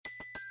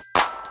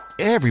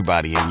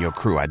Everybody in your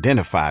crew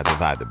identifies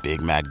as either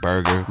Big Mac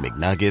Burger,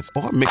 McNuggets,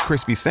 or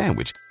McCrispy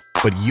Sandwich.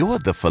 But you're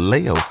the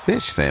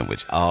Filet-O-Fish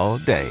Sandwich all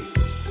day.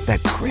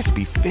 That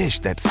crispy fish,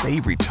 that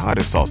savory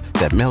tartar sauce,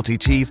 that melty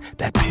cheese,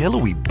 that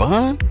pillowy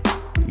bun.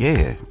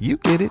 Yeah, you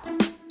get it.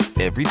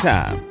 Every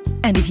time.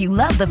 And if you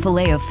love the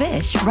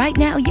Filet-O-Fish, right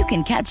now you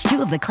can catch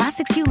two of the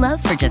classics you love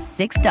for just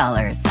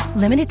 $6.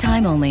 Limited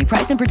time only.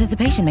 Price and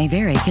participation may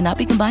vary. Cannot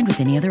be combined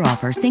with any other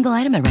offer. Single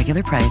item at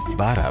regular price.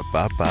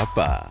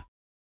 Ba-da-ba-ba-ba.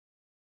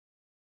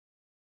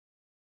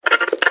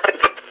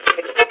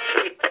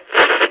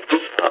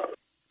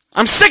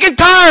 I'm sick and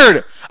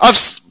tired of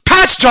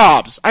patch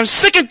jobs. I'm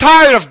sick and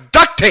tired of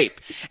duct tape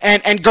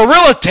and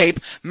gorilla tape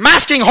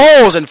masking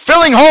holes and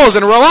filling holes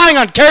and relying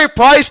on Carey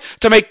Price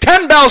to make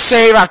 10 bell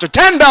save after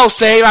 10 bell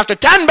save after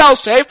 10 bell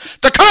save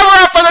to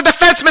cover up for the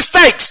defense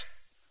mistakes.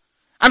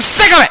 I'm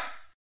sick of it.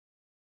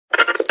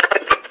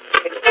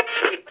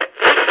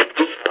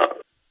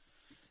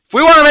 If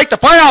we want to make the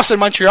playoffs in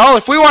Montreal,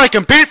 if we want to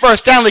compete for a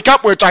Stanley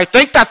Cup, which I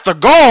think that's the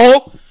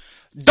goal,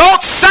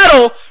 don't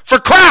settle for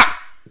crap.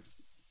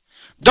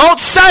 Don't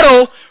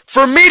settle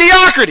for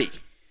mediocrity.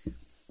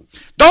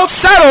 Don't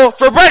settle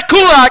for Brett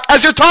Kulak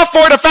as your top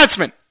four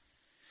defenseman.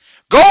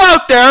 Go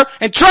out there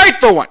and trade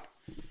for one.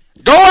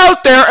 Go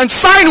out there and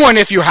sign one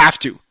if you have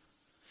to.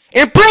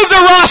 Improve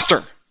the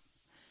roster.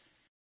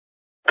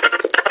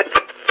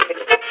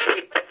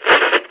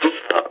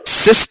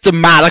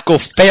 Systematical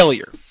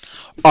failure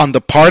on the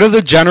part of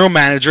the general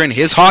manager and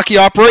his hockey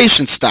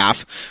operations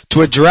staff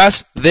to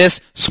address this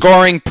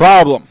scoring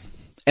problem.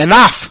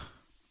 Enough.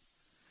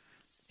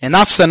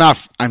 Enough's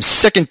enough. I'm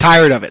sick and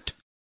tired of it.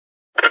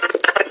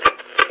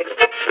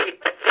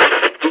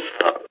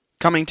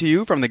 Coming to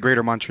you from the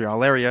greater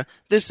Montreal area,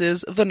 this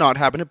is the Not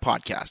Happening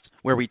Podcast,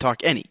 where we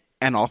talk any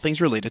and all things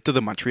related to the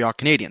Montreal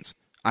Canadiens.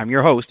 I'm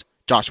your host,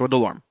 Joshua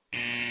Delorme.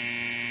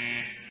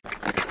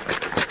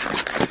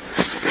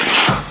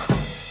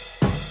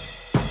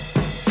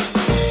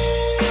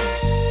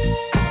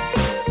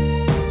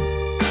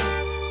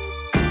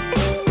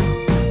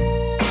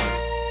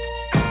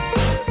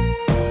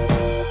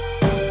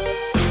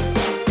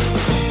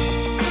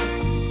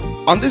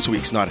 On this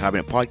week's Not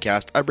Having It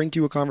podcast, I bring to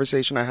you a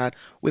conversation I had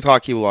with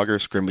hockey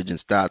blogger Scrimmage and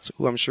Stats,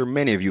 who I'm sure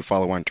many of you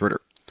follow on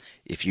Twitter.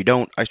 If you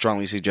don't, I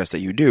strongly suggest that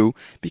you do,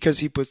 because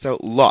he puts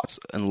out lots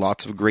and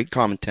lots of great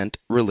content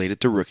related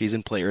to rookies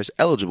and players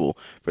eligible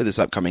for this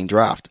upcoming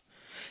draft.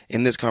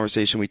 In this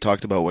conversation, we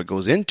talked about what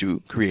goes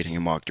into creating a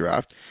mock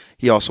draft.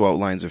 He also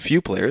outlines a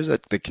few players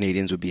that the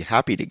Canadiens would be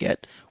happy to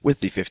get with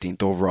the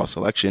 15th overall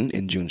selection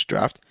in June's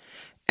draft.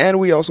 And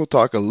we also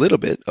talk a little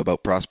bit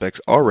about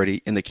prospects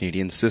already in the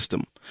Canadian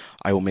system.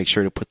 I will make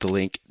sure to put the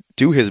link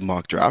to his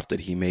mock draft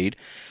that he made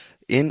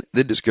in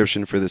the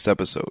description for this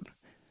episode.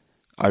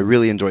 I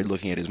really enjoyed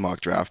looking at his mock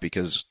draft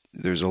because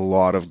there's a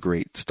lot of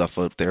great stuff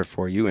out there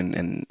for you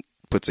and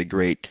puts a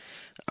great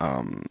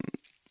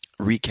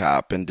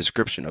recap and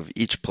description of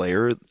each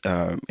player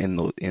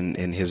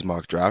in his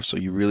mock draft, so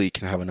you really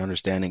can have an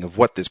understanding of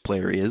what this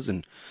player is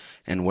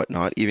and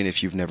whatnot, even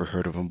if you've never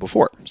heard of him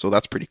before. So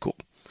that's pretty cool.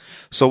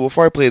 So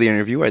before I play the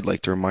interview, I'd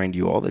like to remind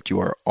you all that you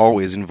are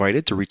always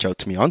invited to reach out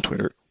to me on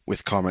Twitter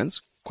with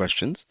comments,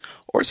 questions,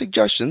 or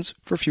suggestions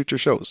for future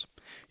shows.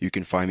 You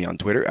can find me on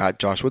Twitter at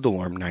Joshua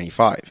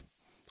Delorme95.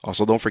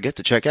 Also, don't forget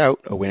to check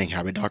out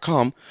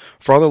awinninghabit.com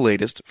for all the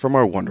latest from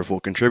our wonderful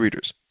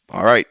contributors.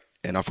 All right,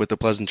 enough with the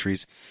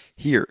pleasantries.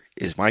 Here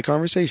is my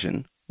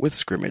conversation with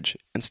Scrimmage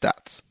and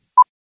Stats.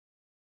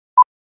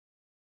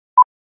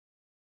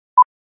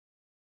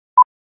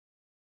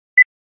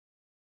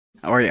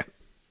 How are you?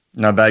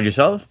 Not bad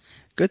yourself?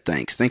 Good,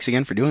 thanks. Thanks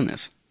again for doing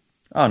this.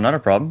 Oh, not a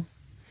problem.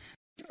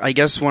 I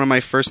guess one of my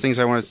first things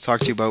I wanted to talk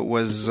to you about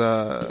was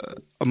a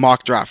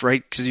mock draft,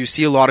 right? Because you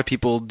see a lot of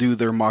people do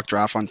their mock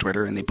draft on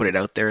Twitter and they put it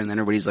out there and then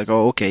everybody's like,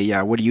 oh, okay,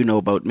 yeah, what do you know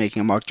about making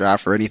a mock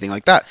draft or anything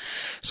like that?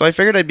 So I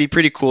figured it'd be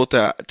pretty cool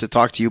to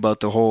talk to you about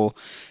the whole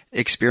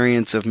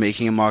experience of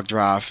making a mock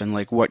draft and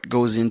like what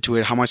goes into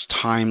it, how much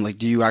time, like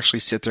do you actually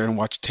sit there and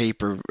watch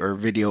tape or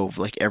video of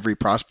like every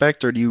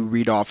prospect, or do you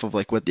read off of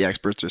like what the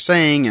experts are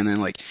saying and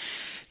then like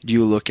do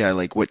you look at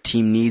like what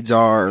team needs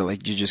are, or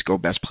like do you just go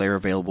best player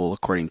available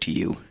according to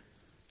you?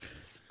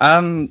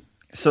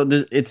 So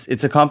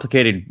it's a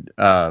complicated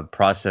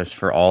process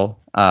for all.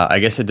 I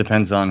guess it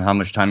depends on how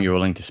much time you're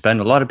willing to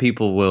spend. A lot of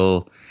people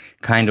will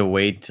kind of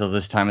wait till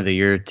this time of the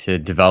year to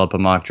develop a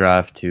mock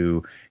draft,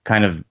 to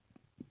kind of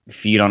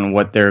feed on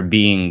what they're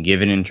being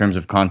given in terms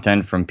of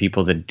content from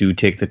people that do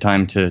take the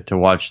time to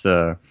watch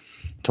the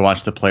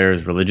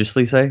players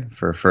religiously, say,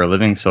 for a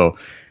living. So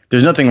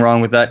there's nothing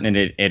wrong with that, and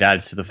it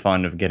adds to the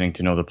fun of getting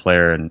to know the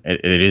player, and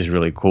it is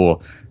really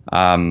cool.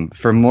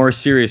 For more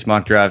serious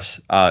mock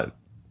drafts,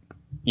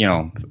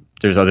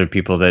 there's other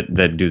people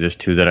that do this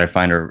too that I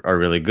find are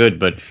really good.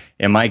 But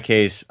in my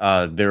case,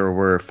 there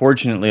were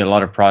fortunately a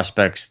lot of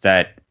prospects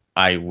that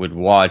I would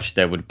watch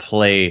that would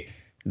play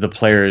the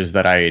players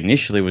that I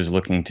initially was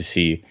looking to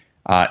see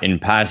in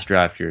past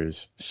draft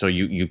years. So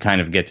you kind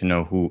of get to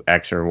know who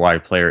X or Y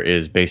player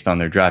is based on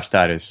their draft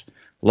status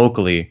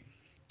locally.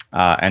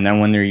 And then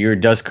when their year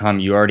does come,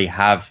 you already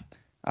have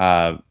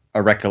a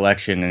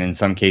recollection, and in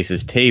some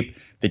cases tape,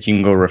 that you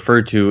can go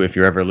refer to if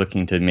you're ever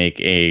looking to make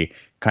a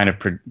kind of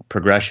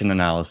progression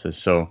analysis.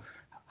 So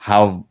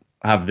how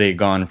have they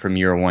gone from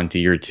year one to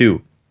year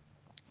two?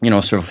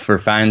 So for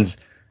fans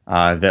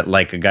that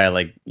like a guy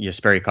like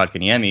Jesperi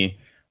Kotkaniemi,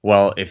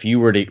 well, if you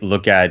were to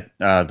look at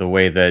the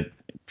way that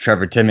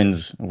Trevor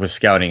Timmins was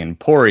scouting in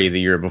Pori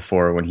the year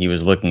before when he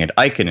was looking at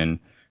Ikonen,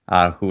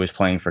 who was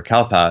playing for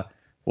Kalpa,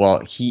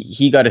 well,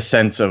 he got a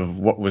sense of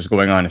what was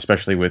going on,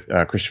 especially with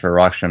Christopher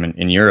Rockstrom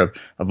in Europe,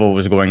 of what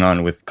was going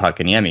on with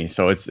Kotkaniemi.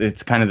 So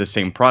it's kind of the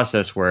same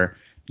process where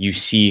you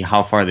see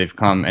how far they've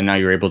come, and now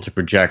you're able to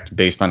project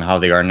based on how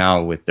they are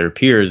now with their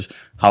peers,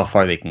 how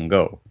far they can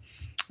go.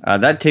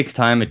 That takes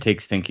time, it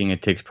takes thinking,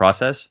 it takes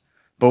process.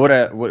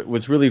 But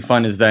what's really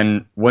fun is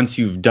then once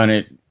you've done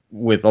it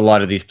with a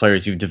lot of these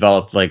players, you've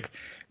developed like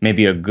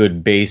maybe a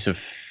good base of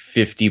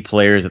 50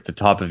 players at the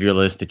top of your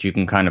list that you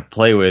can kind of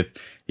play with.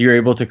 You're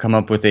able to come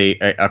up with a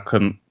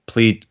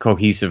complete,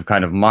 cohesive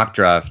kind of mock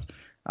draft.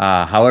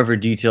 However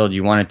detailed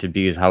you want it to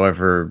be is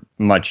however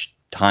much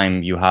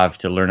time you have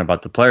to learn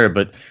about the player.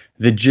 But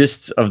the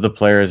gists of the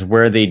players,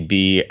 where they'd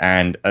be,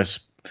 and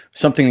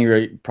something that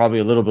you're probably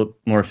a little bit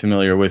more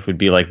familiar with would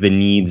be like the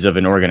needs of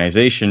an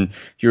organization.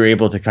 You're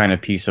able to kind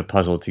of piece a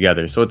puzzle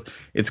together. So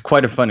it's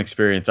quite a fun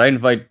experience. I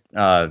invite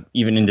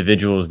even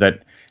individuals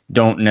that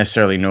don't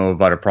necessarily know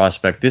about a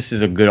prospect. This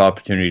is a good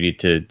opportunity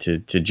to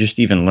just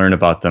even learn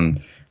about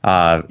them,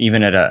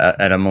 even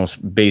at a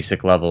most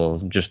basic level,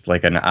 just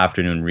like an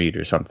afternoon read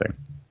or something.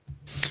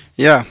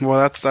 Yeah,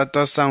 well, that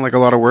does sound like a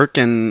lot of work,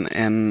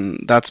 and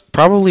that's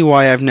probably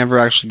why I've never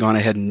actually gone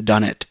ahead and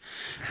done it.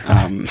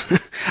 I'm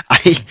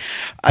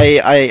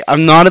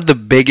not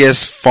the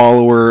biggest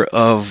follower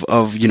of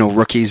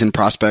rookies and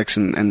prospects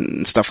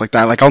and stuff like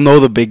that. Like I'll know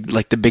the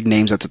big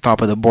names at the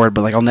top of the board,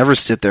 but like I'll never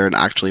sit there and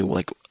actually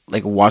like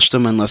watch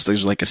them unless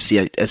there's like a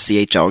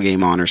CHL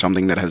game on or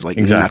something that has like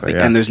nothing,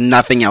 and there's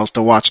nothing else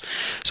to watch.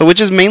 So which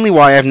is mainly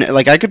why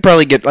I could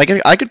probably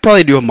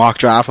do a mock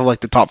draft of like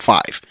the top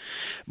 5,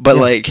 but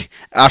like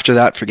after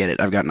that, forget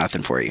it. I've got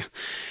nothing for you.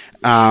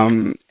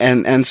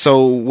 And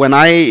so when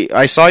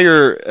I saw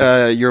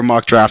your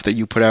mock draft that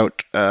you put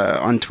out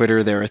on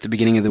Twitter there at the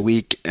beginning of the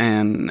week,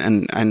 and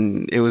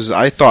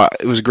I thought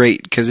it was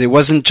great because it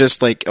wasn't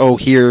just like, oh,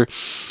 here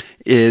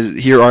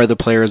are the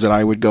players that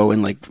I would go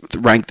and like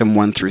rank them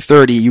 1 through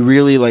 30. You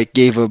really like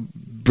gave a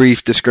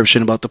brief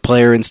description about the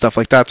player and stuff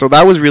like that. So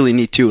that was really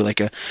neat too. Like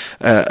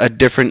a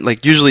different,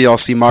 like usually I'll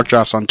see mock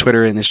drafts on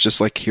Twitter and it's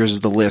just like, here's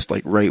the list,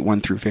 like right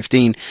 1 through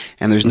 15,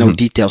 and there's no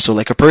detail. So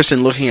like a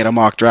person looking at a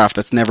mock draft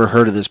that's never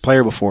heard of this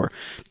player before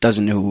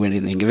doesn't know who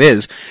anything of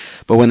is.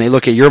 But when they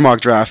look at your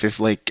mock draft,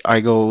 if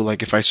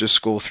I just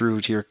scroll through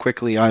here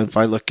quickly, if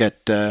I look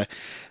at,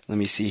 let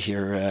me see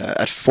here,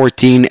 at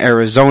 14,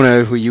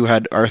 Arizona, who you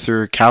had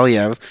Arthur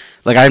Kaliev.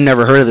 Like I've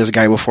never heard of this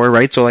guy before,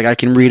 right? So like I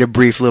can read a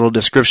brief little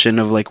description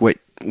of like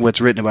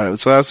what's written about it.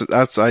 So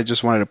that's I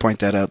just wanted to point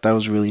that out. That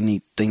was a really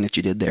neat thing that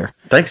you did there.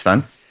 Thanks,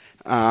 man.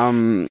 I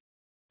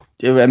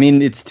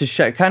mean, it's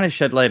to kind of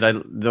shed light.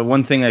 The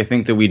one thing I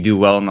think that we do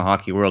well in the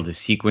hockey world is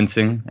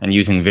sequencing and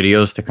using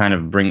videos to kind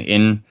of bring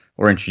in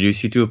or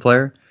introduce you to a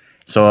player.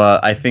 So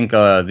I think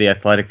The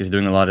Athletic is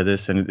doing a lot of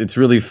this, and it's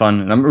really fun.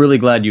 And I'm really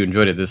glad you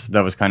enjoyed it.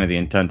 That was kind of the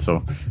intent.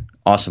 So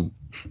awesome.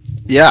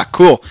 Yeah,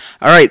 cool.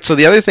 All right. So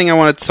the other thing I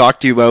wanted to talk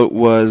to you about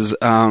was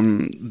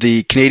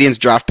the Canadiens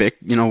draft pick.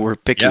 We're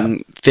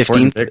picking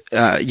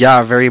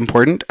 15th. Very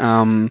important.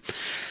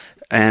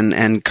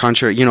 And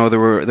contrary,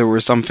 there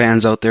were some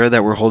fans out there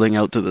that were holding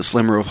out to the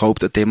slimmer of hope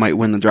that they might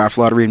win the draft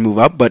lottery and move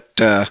up, but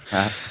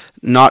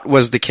not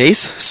was the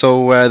case.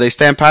 So they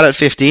stand pat at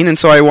 15, and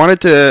so I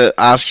wanted to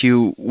ask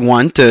you,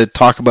 one, to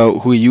talk about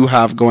who you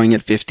have going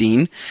at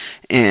 15,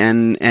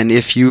 and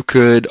if you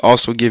could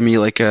also give me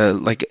like a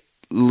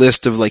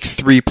list of like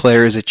 3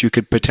 players that you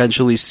could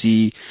potentially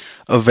see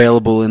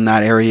available in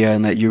that area,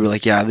 and that you were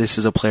like, yeah, this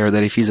is a player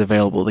that if he's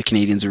available, the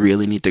Canadiens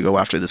really need to go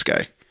after this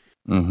guy.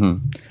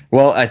 Mm-hmm.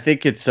 Well, I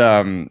think it's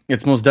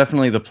most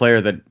definitely the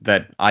player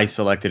that I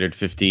selected at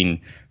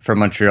 15 for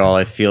Montreal.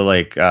 I feel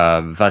like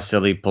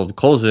Vasily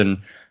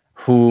Podkolzin,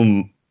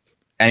 whom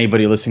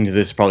anybody listening to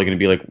this is probably going to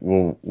be like,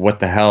 well, what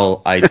the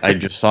hell? I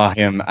just saw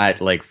him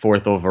at like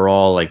 4th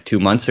overall like 2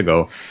 months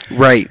ago.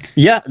 Right.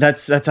 Yeah,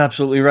 that's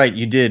absolutely right.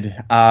 You did.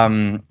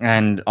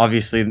 And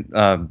obviously,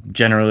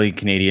 generally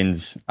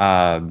Canadians,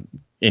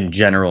 in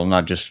general,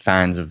 not just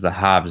fans of the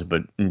Habs,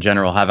 but in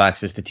general, have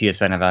access to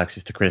TSN, have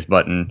access to Chris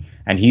Button,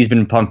 and he's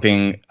been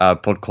pumping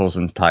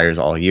Podkolzin's tires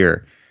all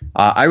year.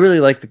 I really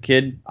like the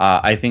kid.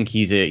 I think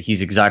he's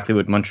exactly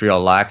what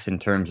Montreal lacks in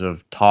terms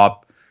of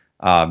top,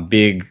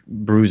 big,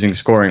 bruising,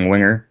 scoring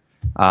winger.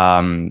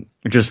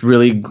 Just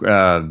really,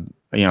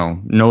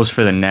 nose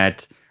for the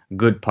net,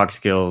 good puck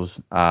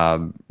skills,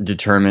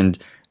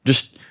 determined.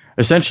 Just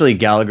essentially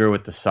Gallagher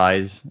with the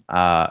size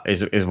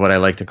is what I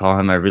like to call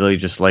him. I really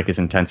just like his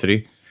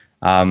intensity.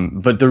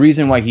 But the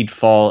reason why he'd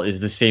fall is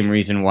the same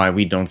reason why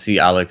we don't see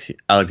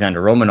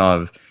Alexander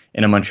Romanov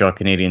in a Montreal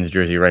Canadiens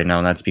jersey right now,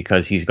 and that's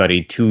because he's got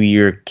a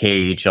 2-year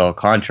KHL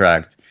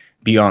contract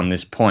beyond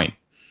this point.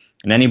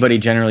 And anybody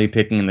generally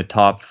picking in the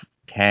top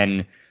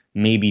 10,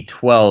 maybe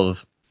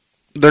 12,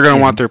 they're going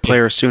to want their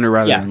player sooner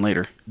rather than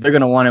later. They're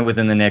going to want it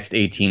within the next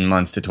 18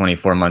 months to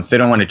 24 months. They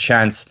don't want to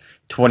chance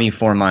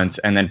 24 months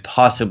and then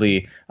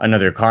possibly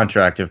another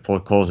contract if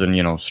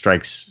Podkolzin,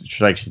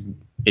 strikes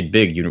it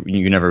big.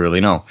 You never really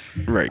know.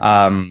 Right.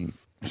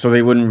 So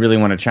they wouldn't really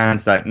want to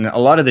chance that. And a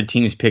lot of the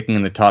teams picking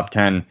in the top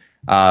 10,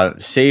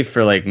 save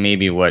for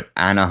maybe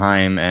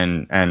Anaheim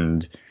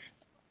and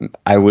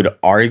I would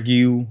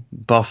argue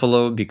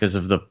Buffalo because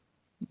of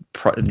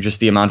just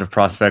the amount of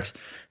prospects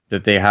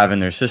that they have in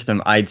their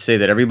system, I'd say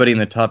that everybody in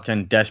the top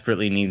 10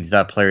 desperately needs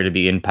that player to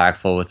be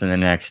impactful within the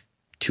next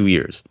 2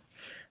 years.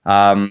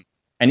 And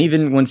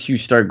even once you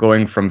start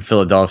going from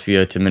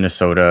Philadelphia to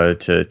Minnesota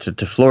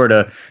to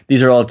Florida,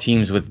 these are all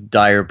teams with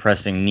dire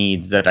pressing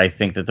needs that I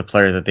think that the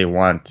player that they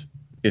want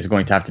is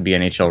going to have to be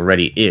NHL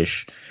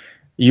ready-ish.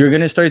 You're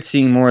going to start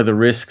seeing more of the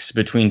risks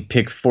between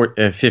pick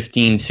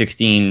 15,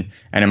 16,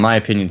 and in my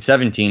opinion,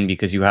 17,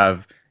 because you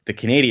have the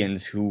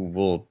Canadiens who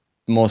will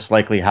most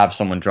likely have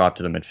someone drop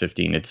to them at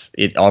 15.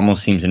 It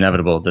almost seems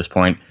inevitable at this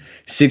point.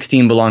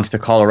 16 belongs to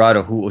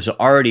Colorado, who was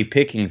already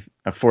picking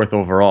a 4th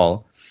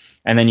overall.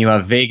 And then you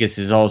have Vegas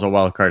is always a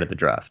wild card at the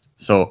draft.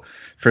 So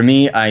for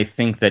me, I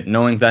think that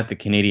knowing that the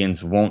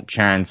Canadiens won't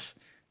chance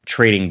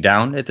trading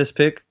down at this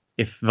pick,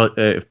 if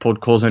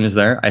Podkolzin is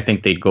there, I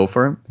think they'd go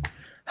for him.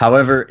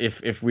 However,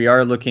 if we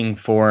are looking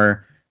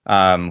for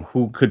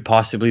who could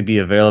possibly be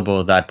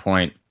available at that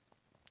point,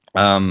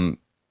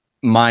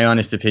 my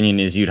honest opinion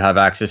is you'd have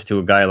access to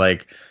a guy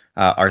like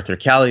Arthur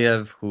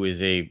Kaliev, who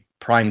is a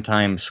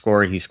primetime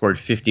scorer. He scored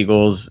 50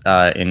 goals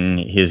in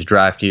his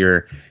draft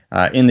year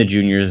in the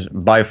juniors.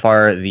 By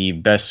far the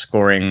best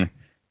scoring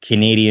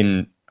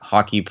Canadian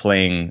hockey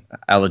playing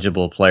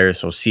eligible player.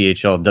 So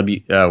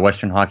CHL,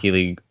 Western Hockey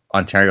League,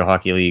 Ontario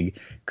Hockey League,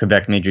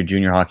 Quebec Major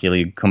Junior Hockey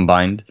League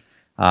combined.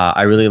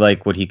 I really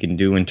like what he can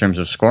do in terms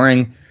of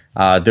scoring.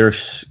 There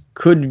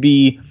could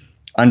be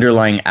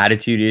underlying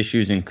attitude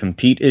issues and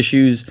compete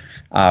issues,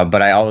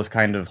 but I always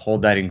kind of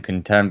hold that in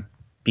contempt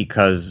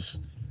because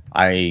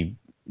I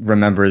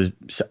remember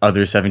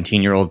other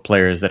 17-year-old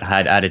players that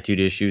had attitude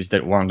issues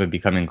that wound up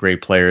becoming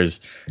great players.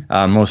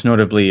 Most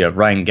notably,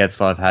 Ryan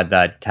Getzlaf had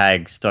that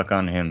tag stuck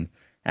on him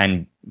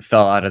and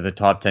fell out of the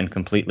top 10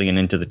 completely and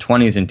into the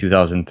 20s in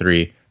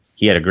 2003.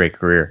 He had a great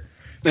career.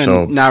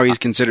 And now he's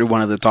considered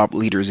one of the top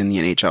leaders in the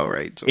NHL,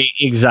 right? So.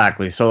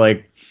 Exactly. So,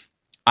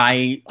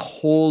 I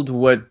hold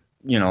what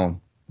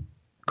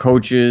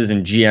coaches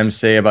and GMs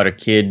say about a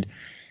kid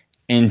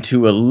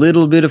into a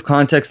little bit of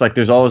context.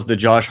 There's always the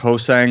Josh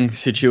Ho-Sang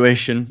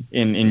situation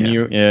in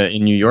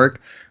New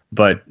York,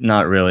 but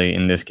not really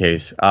in this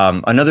case.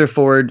 Another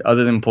forward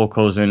other than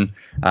Podkolzin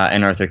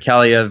and Arthur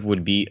Kaliev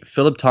would be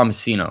Philip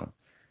Tomasino.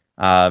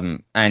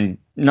 And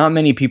not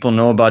many people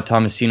know about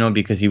Tomasino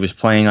because he was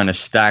playing on a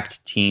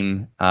stacked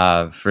team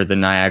for the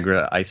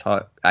Niagara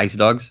Ice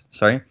Dogs.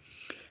 Sorry.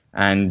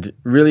 And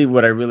really,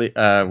 what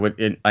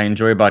I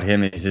enjoy about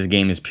him is his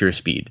game is pure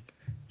speed.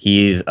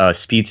 He's a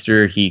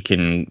speedster. He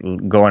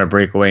can go on a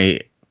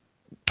breakaway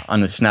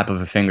on the snap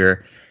of a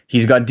finger.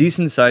 He's got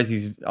decent size.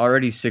 He's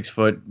already 6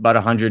 foot, about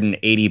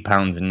 180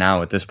 pounds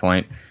now at this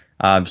point.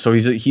 So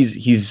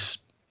he's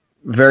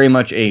very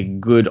much a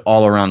good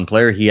all-around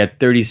player. He had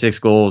 36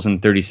 goals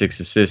and 36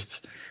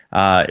 assists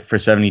for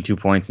 72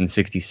 points in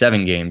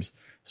 67 games.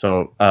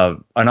 So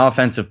an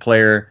offensive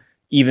player,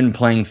 even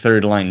playing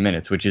third-line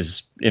minutes, which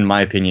is, in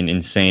my opinion,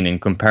 insane and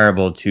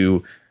comparable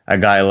to a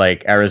guy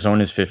like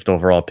Arizona's 5th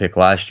overall pick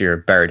last year,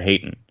 Barrett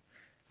Hayton.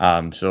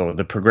 So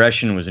the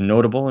progression was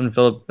notable in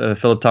Philip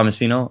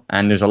Tomasino,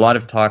 and there's a lot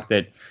of talk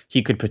that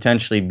he could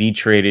potentially be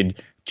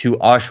traded to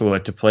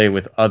Oshawa to play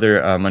with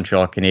other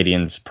Montreal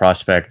Canadiens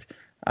prospect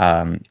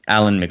Alan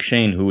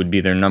McShane, who would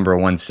be their number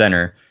 1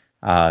 center,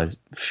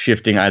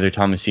 shifting either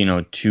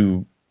Tomasino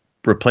to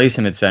replace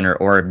him at center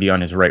or be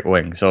on his right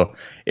wing. So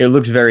it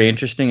looks very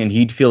interesting, and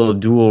he'd fill a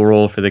dual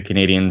role for the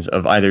Canadiens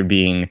of either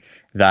being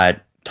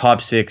that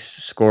top 6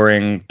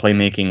 scoring,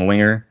 playmaking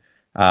winger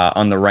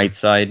on the right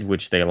side,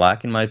 which they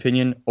lack, in my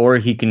opinion, or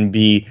he can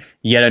be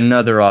yet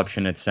another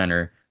option at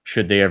center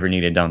should they ever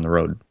need it down the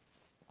road.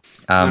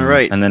 All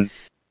right. And then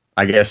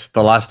I guess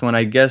the last one,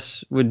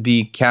 would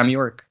be Cam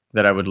York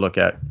that I would look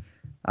at.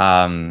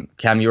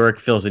 Cam York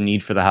fills a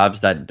need for the Habs,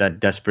 that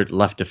desperate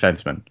left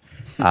defenseman.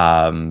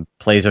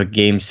 Plays a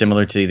game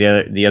similar to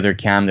the other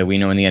Cam that we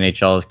know in the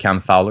NHL is Cam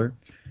Fowler.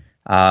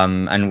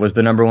 And was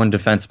the number 1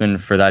 defenseman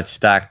for that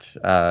stacked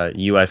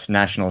U.S.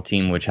 national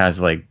team, which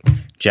has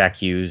Jack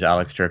Hughes,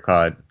 Alex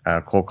Turcotte,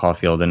 Cole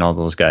Caulfield, and all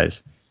those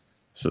guys.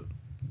 So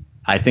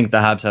I think the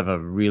Habs have a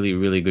really,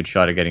 really good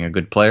shot at getting a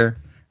good player.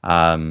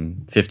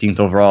 15th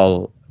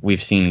overall,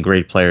 we've seen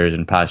great players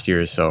in past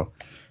years. So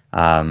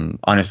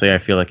honestly, I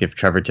feel like if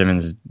Trevor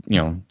Timmins,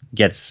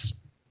 gets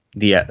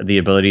the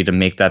ability to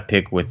make that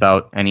pick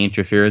without any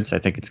interference, I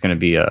think it's going to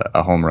be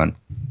a home run.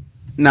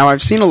 Now,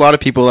 I've seen a lot of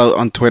people out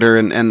on Twitter,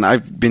 and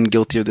I've been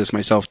guilty of this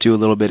myself too a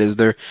little bit. Is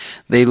they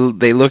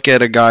look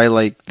at a guy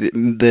like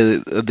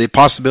the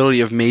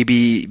possibility of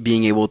maybe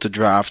being able to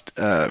draft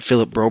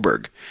Philip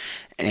Broberg,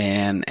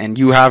 and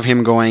you have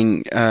him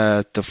going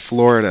to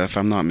Florida, if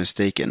I'm not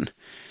mistaken.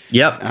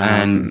 Yep,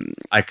 and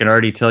I can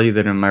already tell you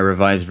that in my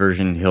revised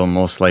version, he'll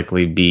most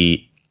likely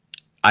be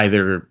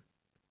either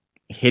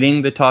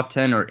hitting the top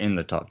 10 or in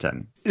the top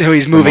 10. So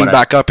he's moving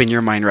back up in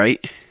your mind, right?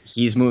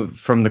 He's moved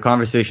from the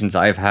conversations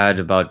I've had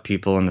about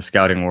people in the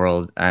scouting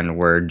world and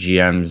where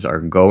GMs are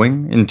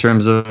going in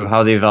terms of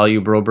how they value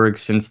Broberg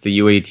since the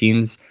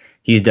U18s.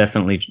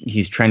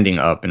 He's trending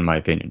up, in my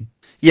opinion.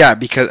 Yeah,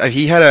 because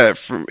he had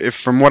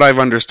from what I've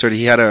understood,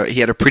 he had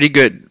a pretty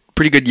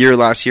good year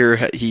last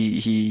year.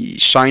 He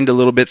shined a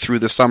little bit through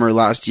the summer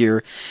last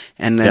year,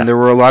 and then there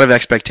were a lot of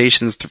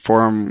expectations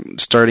for him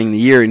starting the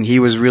year, and he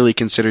was really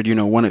considered,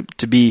 one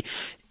to be,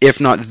 if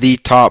not the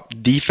top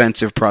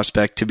defensive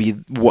prospect, to be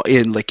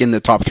in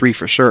the top 3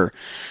 for sure.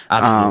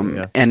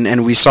 Absolutely,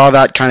 and we saw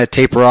that kind of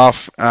taper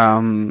off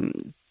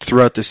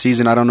throughout the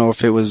season. I don't know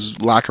if it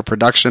was lack of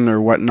production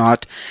or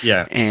whatnot.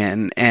 Yeah.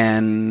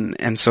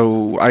 And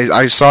so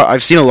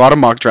I've seen a lot of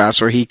mock drafts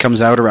where he comes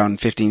out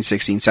around 15,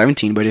 16,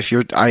 17. But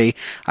I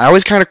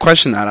always kind of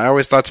question that. I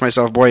always thought to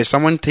myself, boy,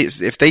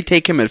 if they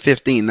take him at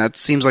 15, that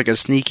seems like a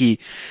sneaky,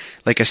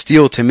 like a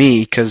steal to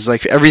me. Because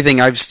like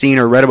everything I've seen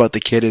or read about the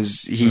kid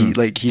is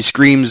he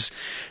screams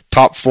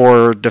top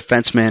 4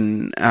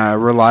 defenseman,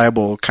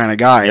 reliable kind of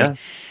guy. Yeah.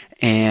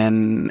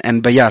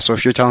 So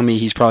if you're telling me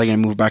he's probably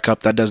going to move back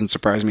up, that doesn't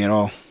surprise me at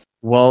all.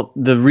 Well,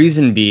 the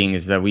reason being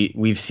is that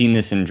we've seen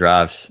this in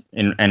drafts,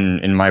 and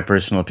in my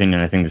personal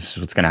opinion, I think this is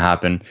what's going to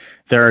happen.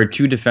 There are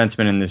 2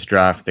 defensemen in this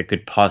draft that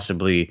could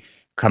possibly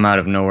come out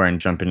of nowhere and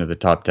jump into the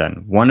top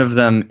 10. One of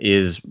them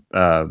is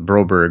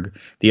Broberg.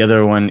 The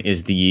other one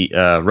is the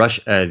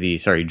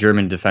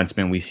German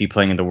defenseman we see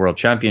playing in the World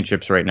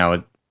Championships right now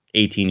at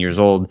 18 years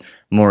old,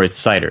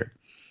 Moritz Seider.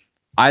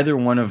 Either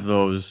one of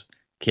those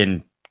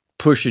can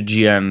push a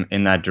GM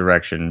in that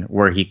direction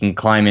where he can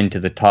climb into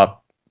the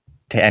top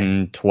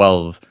 10,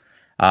 12.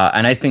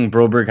 And I think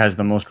Broberg has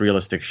the most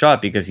realistic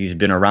shot because he's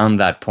been around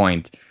that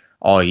point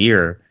all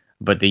year.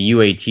 But the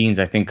U18s,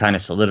 I think, kind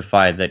of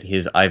solidified that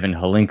his Ivan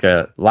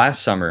Halinka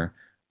last summer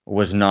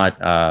was not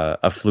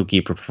a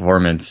fluky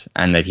performance,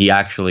 and that he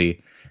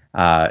actually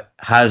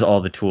has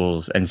all the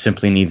tools and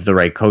simply needs the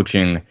right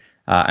coaching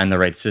and the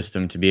right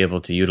system to be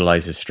able to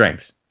utilize his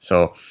strengths.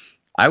 So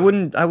I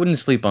wouldn't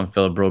sleep on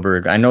Philip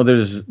Broberg. I know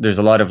there's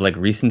a lot of like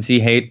recency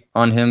hate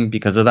on him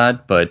because of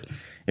that, but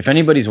if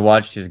anybody's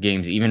watched his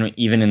games, even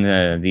in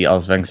the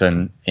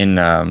Allsvenskan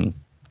in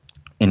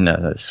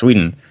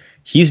Sweden,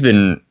 he's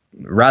been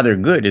rather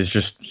good. It's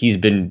just he's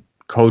been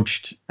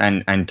coached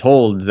and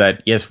told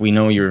that, yes, we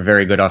know you're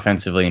very good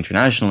offensively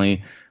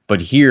internationally,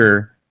 but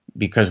here,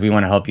 because we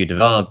want to help you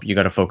develop, you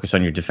got to focus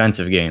on your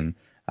defensive game.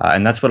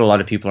 And that's what a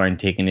lot of people aren't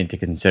taking into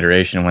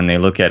consideration when they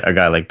look at a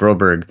guy like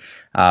Broberg,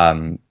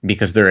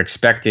 because they're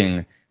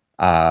expecting,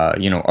 a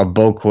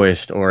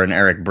Boquist or an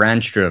Eric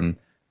Brandstrom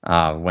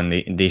when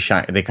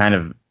they kind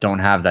of don't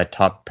have that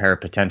top pair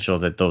potential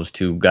that those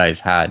 2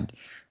 guys had,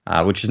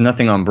 which is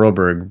nothing on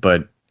Broberg,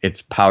 but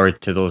it's power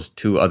to those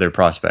 2 other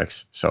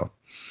prospects. So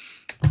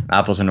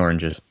apples and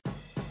oranges.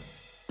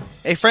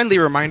 A friendly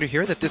reminder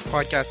here that this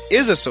podcast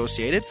is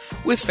associated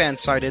with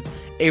Fansided's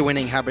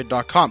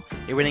AWinningHabit.com.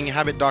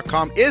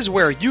 AWinningHabit.com is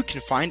where you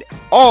can find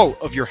all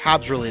of your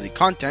Habs-related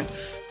content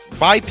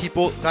by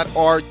people that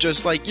are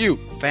just like you,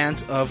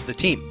 fans of the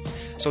team.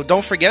 So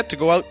don't forget to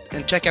go out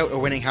and check out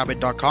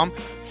AWinningHabit.com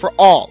for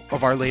all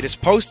of our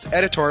latest posts,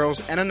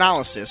 editorials, and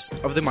analysis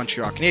of the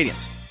Montreal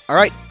Canadiens. All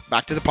right,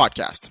 back to the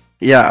podcast.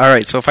 Yeah, all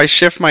right. So if I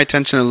shift my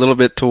attention a little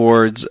bit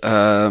towards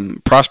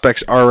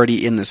prospects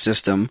already in the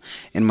system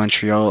in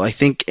Montreal, I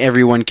think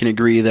everyone can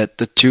agree that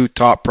the 2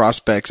 top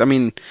prospects, I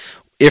mean,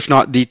 if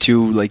not the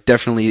 2, like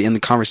definitely in the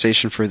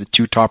conversation for the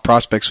 2 top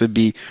prospects would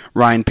be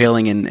Ryan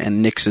Poehling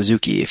and Nick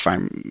Suzuki.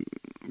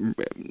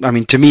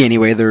 To me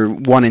anyway, they're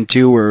 1 and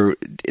 2 are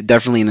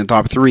definitely in the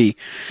top 3.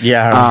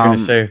 Yeah, I was going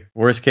to say,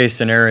 worst case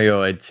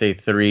scenario, I'd say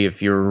 3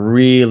 if you're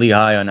really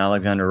high on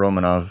Alexander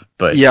Romanov.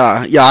 But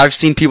yeah, I've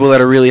seen people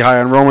that are really high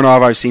on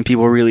Romanov. I've seen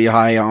people really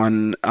high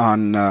on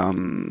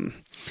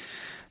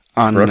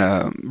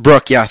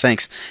Brooke. Yeah,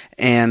 thanks.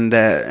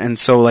 And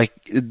so like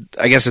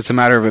I guess it's a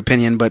matter of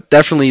opinion, but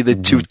definitely the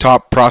 2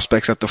 top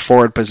prospects at the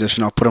forward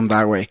position. I'll put them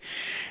that way.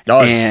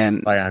 Oh,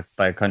 and by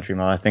a country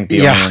mile, I think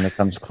the only one that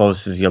comes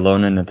close is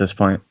Ylonen at this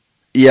point.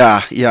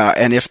 Yeah,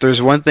 and if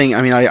there's one thing,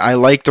 I mean, I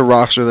like the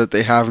roster that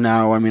they have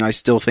now. I mean, I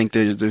still think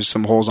there's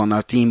some holes on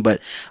that team,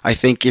 but I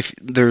think if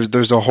there's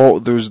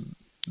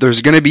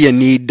going to be a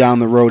need down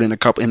the road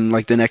in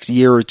like the next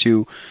year or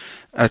 2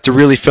 to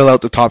really fill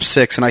out the top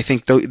 6, and I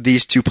think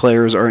these 2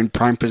 players are in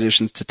prime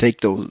positions to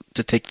take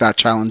that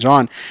challenge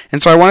on.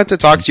 And so I wanted to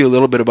talk to you a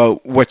little bit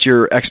about what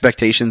your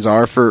expectations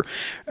are for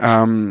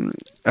Ryan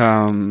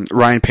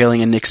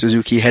Poehling and Nick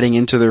Suzuki heading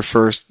into their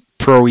first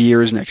pro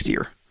years next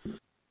year.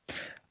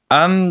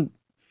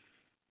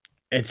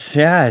 It's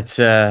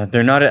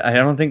they're not. I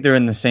don't think they're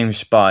in the same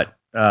spot.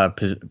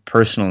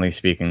 Personally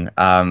speaking,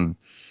 Ryan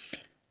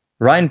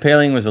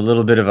Poehling was a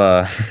little bit of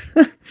a.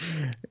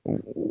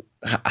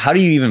 How do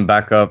you even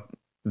back up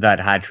that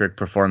hat trick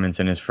performance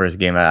in his first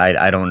game?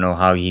 I don't know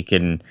how he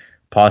can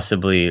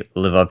possibly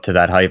live up to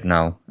that hype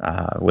now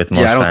with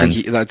most I don't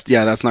fans. think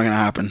that's not going to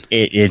happen.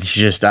 It's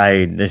just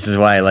this is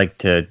why I like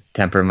to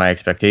temper my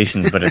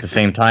expectations, but at the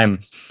same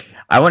time,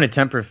 I want to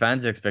temper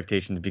fans'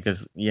 expectations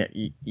because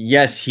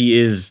yes, he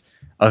is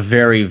a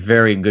very,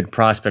 very good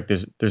prospect.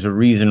 There's a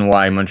reason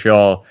why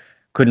Montreal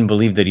couldn't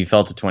believe that he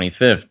fell to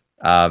 25th.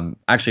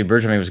 Actually,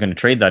 Bergevin was going to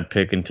trade that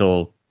pick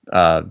until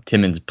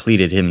Timmins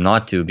pleaded him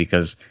not to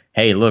because,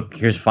 hey, look,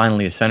 here's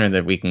finally a center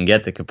that we can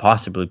get that could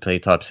possibly play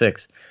top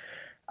six.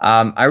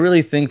 I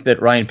really think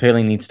that Ryan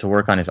Poehling needs to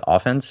work on his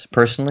offense,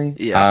 personally.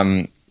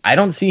 Yeah. I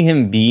don't see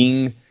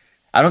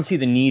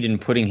the need in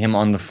putting him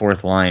on the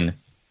fourth line.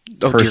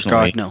 Oh,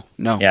 personally. dear God,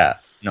 no. Yeah,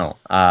 no.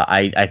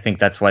 I think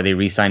that's why they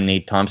re-signed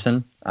Nate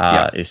Thompson,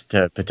 is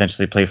to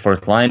potentially play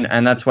fourth line,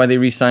 and that's why they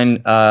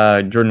re-signed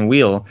Jordan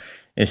Wheel,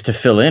 is to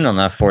fill in on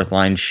that fourth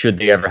line should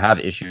they ever have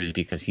issues,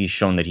 because he's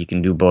shown that he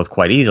can do both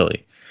quite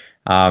easily.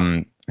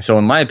 So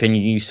in my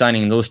opinion, you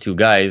signing those two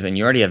guys, and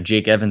you already have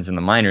Jake Evans in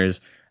the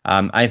minors,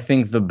 I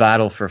think the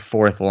battle for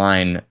fourth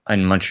line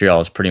in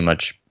Montreal is pretty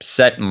much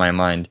set in my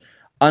mind,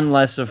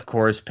 unless, of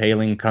course,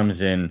 Poehling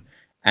comes in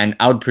and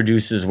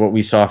outproduces what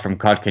we saw from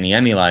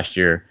Kotkaniemi last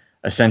year,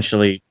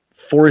 essentially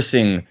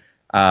forcing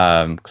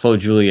Claude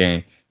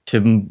Julien to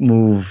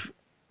move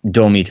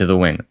Domi to the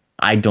wing.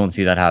 I don't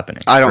see that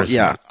happening. I don't.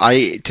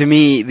 Personally. Yeah, to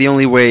me, the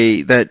only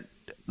way that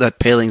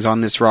Poehling's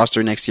on this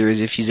roster next year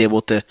is if he's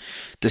able to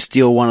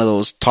steal one of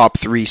those top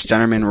three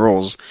centerman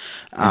roles.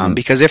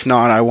 Because if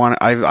not,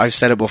 I've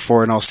said it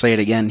before and I'll say it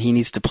again. He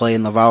needs to play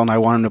in Laval, and I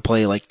want him to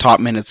play like top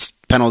minutes,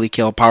 penalty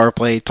kill, power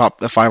play,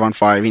 top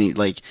 5-on-5. He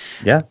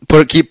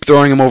need keep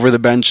throwing him over the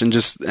bench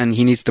and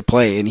he needs to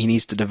play and he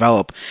needs to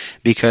develop,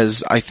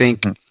 because I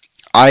think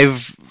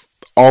I've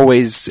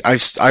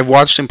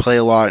watched him play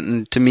a lot,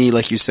 and to me,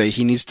 like you say,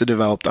 he needs to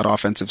develop that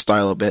offensive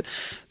style a bit.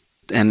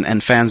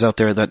 And fans out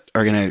there that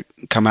are going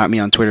to come at me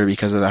on Twitter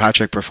because of the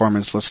hat-trick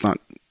performance, let's not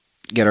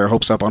get our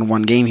hopes up on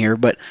one game here.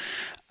 But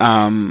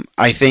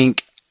I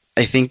think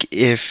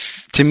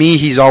if, to me,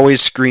 he's always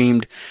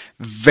screamed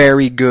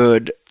very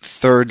good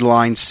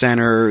third-line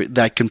center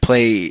that can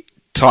play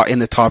in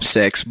the top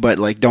six, but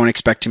like don't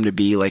expect him to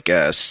be like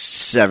a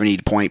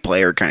 70-point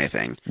player kind of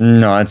thing.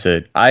 No, that's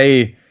it.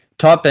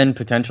 Top end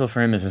potential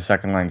for him as a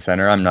second-line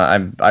center.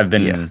 I've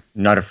been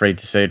not afraid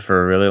to say it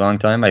for a really long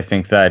time. I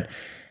think that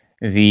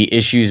the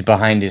issues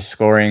behind his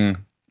scoring,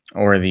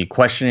 or the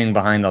questioning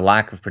behind the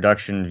lack of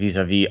production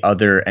vis-a-vis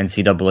other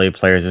NCAA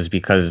players, is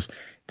because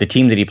the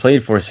team that he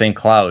played for, St.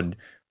 Cloud,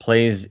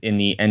 plays in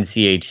the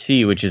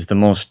NCHC, which is the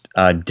most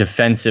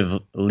defensive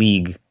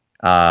league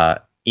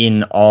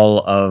in all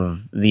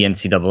of the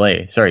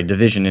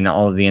division in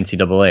all of the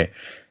NCAA.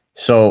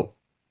 So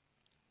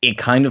it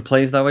kind of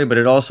plays that way, but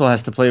it also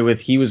has to play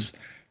with, he was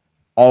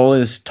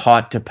always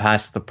taught to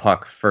pass the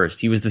puck first.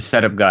 He was the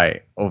setup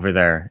guy over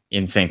there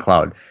in St.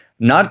 Cloud.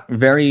 Not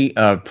very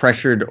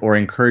pressured or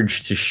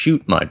encouraged to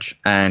shoot much.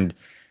 And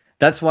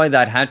that's why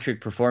that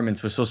hat-trick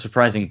performance was so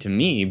surprising to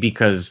me,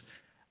 because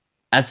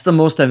that's the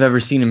most I've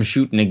ever seen him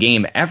shoot in a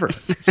game ever.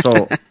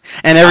 So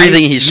and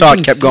everything he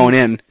shot kept going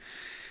in.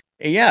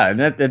 Yeah,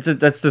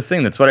 that's the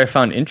thing. That's what I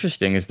found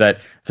interesting, is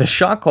that the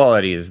shot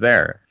quality is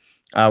there.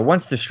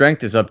 Once the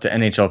strength is up to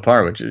NHL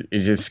par, which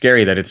is just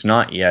scary that it's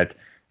not yet,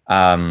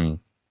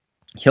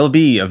 he'll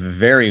be a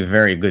very,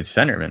 very good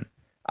centerman.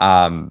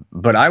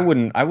 But I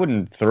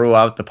wouldn't throw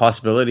out the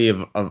possibility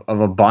of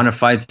a bona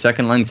fide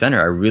second line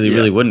center. I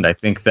really wouldn't. I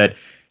think that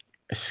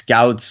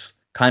scouts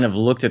kind of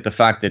looked at the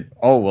fact that,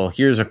 oh, well,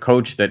 here's a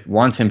coach that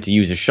wants him to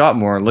use his shot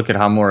more. Look at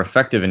how more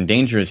effective and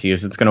dangerous he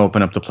is. It's going to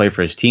open up the play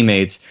for his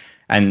teammates,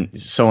 and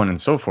so on and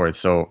so forth.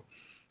 So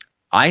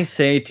I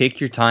say take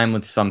your time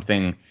with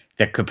something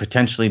that could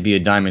potentially be a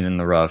diamond in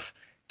the rough.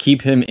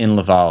 Keep him in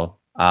Laval,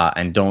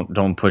 and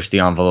don't push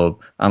the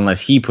envelope unless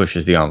he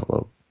pushes the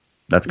envelope.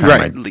 That's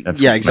kind of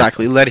my,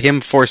 exactly. Let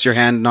him force your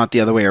hand, not the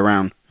other way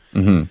around.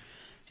 Mm-hmm.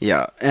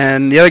 Yeah,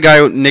 and the other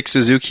guy, Nick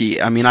Suzuki.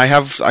 I mean,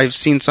 I've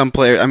seen some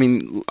player. I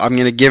mean, I'm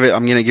gonna give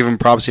him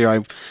props here.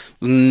 I'm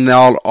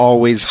not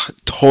always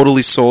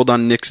totally sold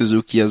on Nick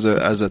Suzuki as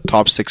a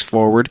top six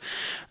forward.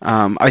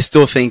 I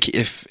still think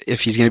if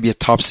he's gonna be a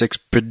top six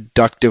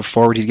productive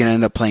forward, he's gonna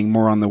end up playing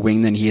more on the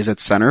wing than he is at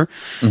center.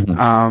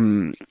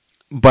 Mm-hmm.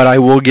 But I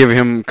will give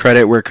him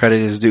credit where credit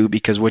is due,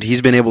 because what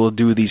he's been able to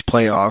do these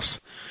playoffs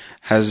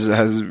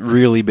has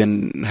really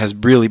been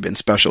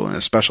special, and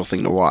a special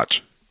thing to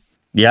watch.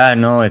 Yeah,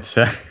 no, it's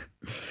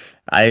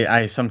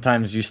I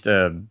sometimes used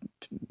to,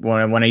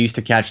 when I used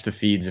to catch the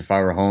feeds, if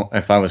I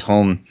was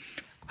home,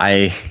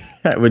 I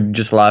would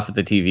just laugh at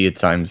the TV at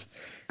times,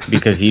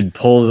 because he'd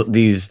pull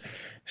these,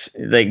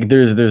 like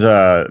there's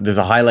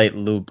a highlight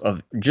loop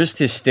of just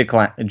his stick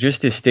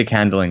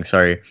handling,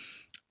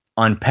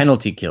 on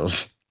penalty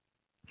kills,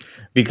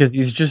 because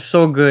he's just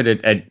so good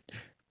at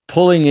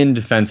pulling in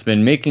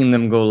defensemen, making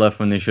them go left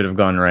when they should have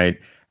gone right,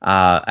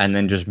 and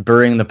then just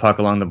burying the puck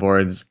along the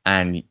boards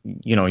and,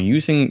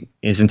 using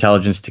his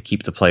intelligence to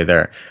keep the play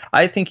there.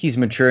 I think he's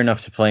mature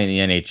enough to play in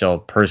the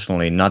NHL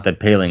personally, not that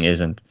Poehling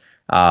isn't,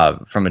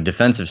 from a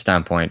defensive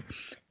standpoint.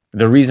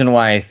 The reason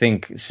why I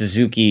think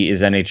Suzuki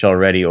is NHL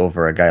ready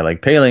over a guy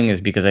like Poehling is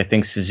because I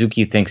think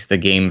Suzuki thinks the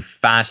game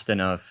fast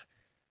enough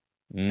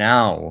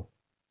now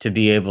to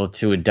be able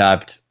to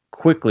adapt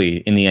quickly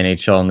in the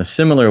NHL in the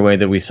similar way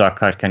that we saw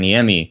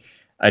Kotkaniemi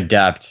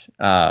adapt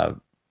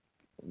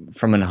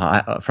from a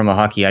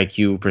hockey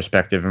IQ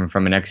perspective and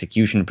from an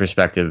execution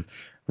perspective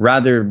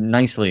rather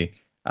nicely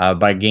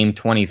by game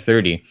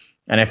 20-30.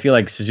 And I feel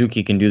like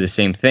Suzuki can do the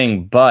same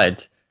thing,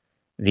 but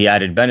the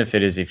added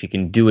benefit is if he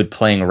can do it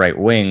playing right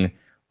wing,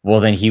 well,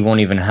 then he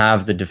won't even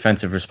have the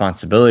defensive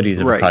responsibilities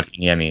of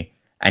Kotkaniemi,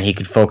 and he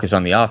could focus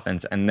on the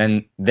offense. And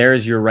then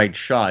there's your right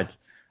shot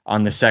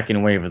on the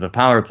second wave of the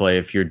power play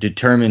if you're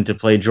determined to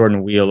play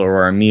Jordan Weal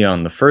or Armia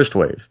on the first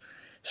wave.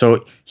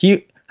 So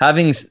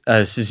having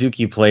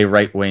Suzuki play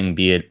right wing,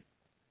 be it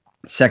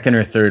second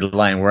or third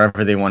line,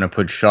 wherever they want to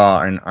put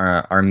Shaw and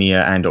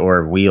Armia and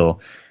or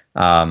Weal,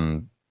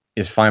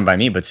 is fine by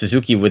me. But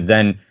Suzuki would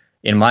then,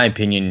 in my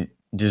opinion,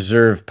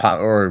 deserve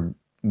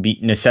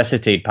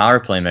necessitate power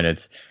play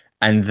minutes,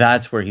 and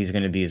that's where he's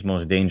going to be his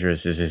most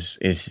dangerous, is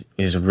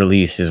his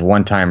release, his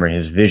one-timer,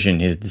 his vision,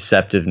 his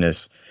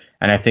deceptiveness.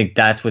 And I think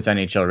that's what's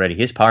NHL ready.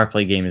 His power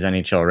play game is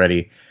NHL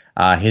ready.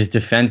 His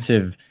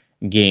defensive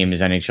game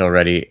is NHL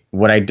ready.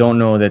 What I don't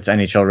know that's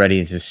NHL ready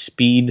is his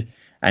speed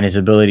and his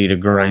ability to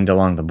grind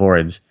along the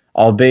boards,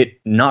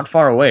 albeit not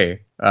far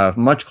away,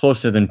 much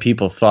closer than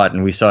people thought,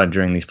 and we saw it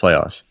during these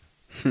playoffs.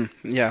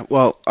 Yeah,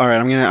 well, all right.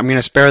 I'm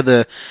gonna spare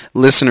the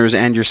listeners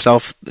and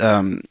yourself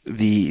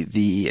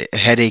the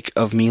headache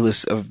of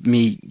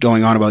me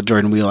going on about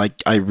Jordan Weal.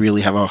 I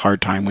really have a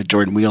hard time with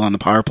Jordan Weal on the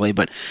power play,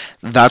 but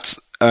that's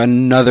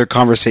another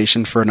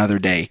conversation for another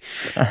day.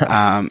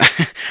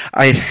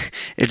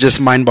 It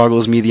just mind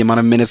boggles me the amount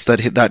of minutes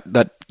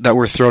that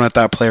were thrown at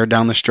that player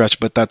down the stretch,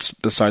 but that's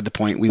beside the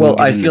point.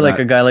 I feel like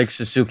a guy like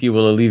Suzuki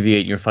will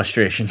alleviate your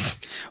frustrations.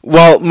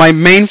 Well, my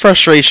main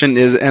frustration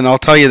is, and I'll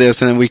tell you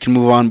this, and then we can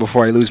move on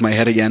before I lose my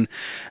head again,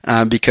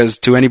 because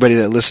to anybody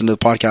that listened to the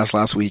podcast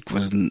last week,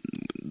 was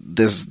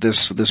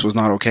this was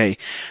not okay.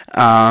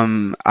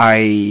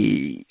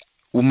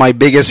 My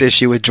biggest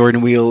issue with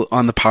Jordan Weal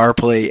on the power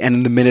play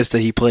and the minutes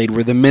that he played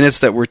were the minutes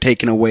that were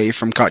taken away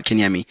from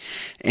Kotkaniemi,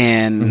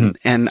 and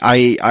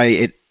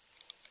I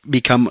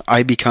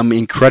become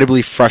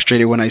incredibly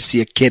frustrated when I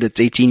see a kid that's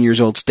 18 years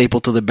old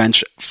stapled to the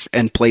bench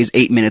and plays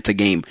 8 minutes a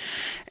game,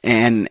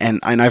 and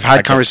I've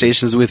had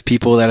conversations with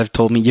people that have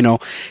told me,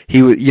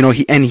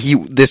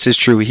 this is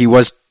true. He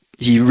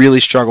really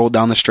struggled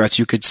down the stretch.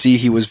 You could see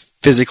he was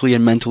physically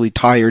and mentally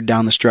tired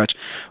down the stretch.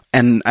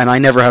 And I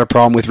never had a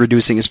problem with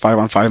reducing his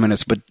 5-on-5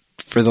 minutes, but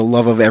for the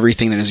love of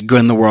everything that is good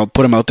in the world,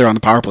 put him out there on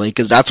the power play,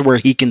 because that's where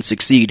he can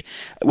succeed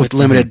with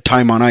limited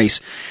time on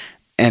ice.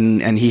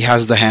 And he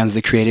has the hands,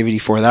 the creativity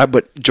for that.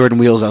 But Jordan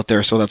Weal's out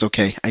there, so that's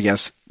okay, I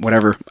guess.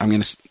 Whatever. I'm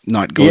going to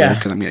not go there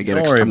because I'm going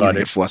to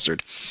get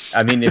flustered.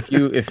 I mean,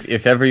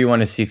 if ever you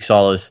want to seek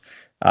solace,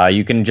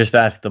 you can just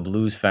ask the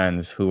Blues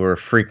fans who were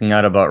freaking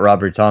out about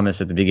Robert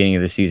Thomas at the beginning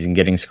of the season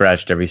getting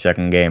scratched every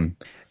second game.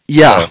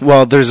 Yeah,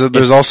 well,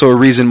 there's also a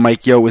reason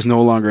Mike Yeo is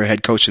no longer a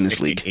head coach in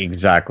this league.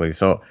 Exactly.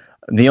 So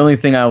the only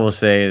thing I will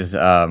say is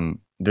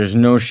there's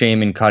no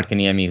shame in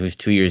Kotkaniemi, who's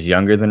 2 years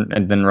younger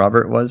than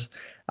Robert was,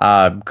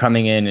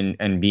 coming in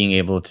and being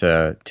able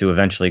to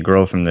eventually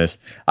grow from this.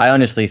 I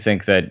honestly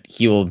think that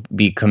he will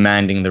be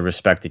commanding the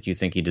respect that you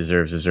think he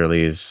deserves as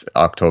early as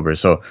October.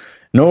 So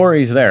no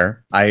worries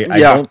there. I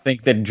don't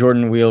think that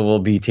Jordan Weal will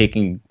be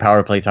taking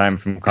power play time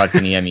from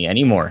Kotkaniemi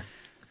anymore.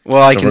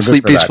 Well, I can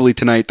sleep peacefully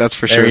tonight, that's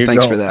for sure.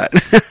 Thanks for that.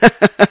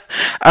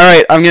 All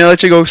right, I'm going to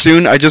let you go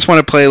soon. I just want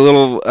to play a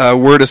little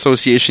word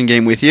association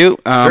game with you.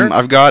 Sure.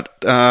 I've got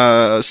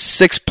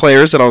 6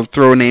 players that I'll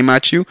throw a name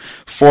at you.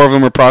 4 of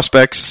them are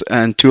prospects,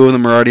 and 2 of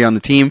them are already on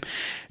the team.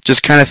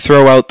 Just kind of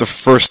throw out the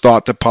first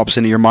thought that pops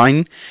into your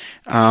mind,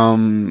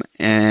 and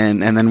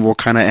then we'll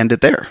kind of end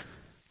it there.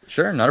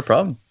 Sure, not a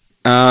problem.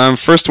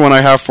 First one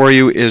I have for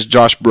you is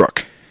Josh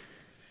Brook.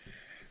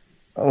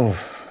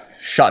 Oh,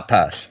 shot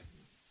pass.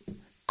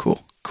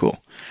 Cool.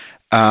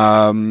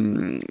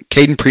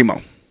 Caden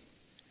Primo.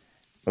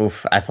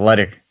 Oof,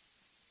 athletic.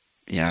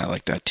 Yeah, I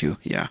like that too.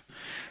 Yeah.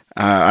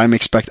 I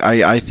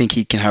think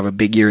he can have a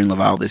big year in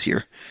Laval this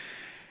year.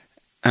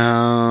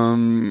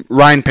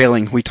 Ryan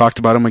Poehling, we talked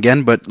about him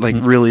again, but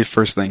really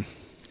first thing.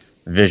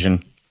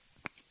 Vision.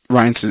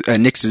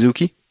 Nick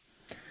Suzuki.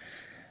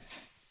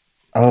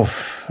 Oh,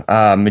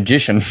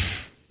 magician.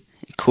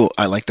 Cool,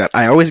 I like that.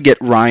 I always get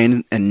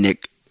Ryan and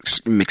Nick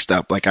mixed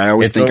up. Like I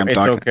always think I'm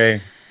talking. It's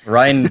okay.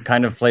 Ryan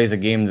kind of plays a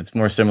game that's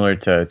more similar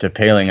to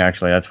Poehling,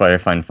 actually. That's what I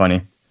find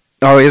funny.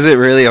 Oh, is it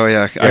really? Oh,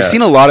 yeah. He's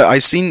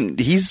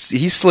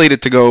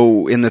slated to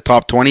go in the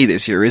top 20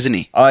 this year, isn't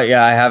he? Oh,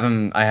 yeah. I have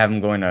him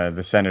going to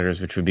the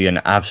Senators, which would be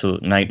an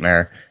absolute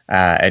nightmare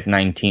at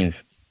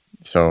 19th.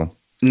 So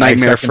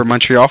nightmare for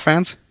Montreal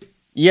fans?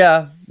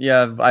 Yeah,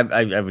 Yeah,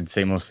 I would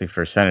say mostly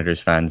for Senators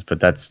fans,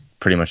 but that's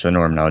pretty much the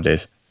norm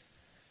nowadays.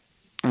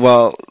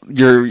 Well,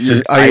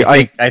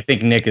 I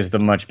think Nick is the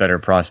much better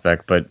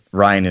prospect, but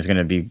Ryan is going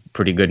to be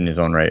pretty good in his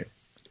own right.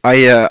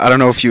 I don't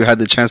know if you had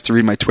the chance to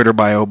read my Twitter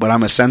bio, but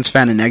I'm a Sens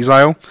fan in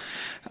exile.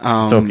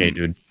 It's okay,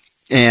 dude.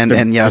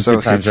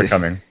 So times are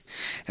coming.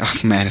 Oh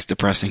man, it's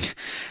depressing.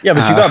 Yeah,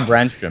 but you got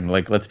Brandstrom.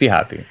 Like, let's be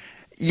happy.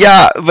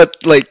 Yeah, but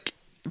like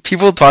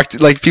people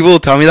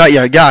tell me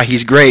that. Yeah,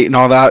 he's great and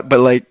all that,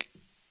 but like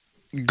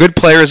good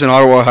players in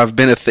Ottawa have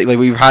been a thing. Like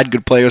we've had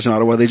good players in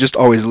Ottawa, they just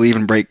always leave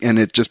and break, and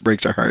it just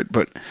breaks our heart.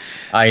 But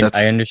I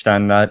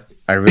understand that.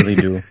 I really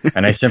do,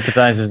 and I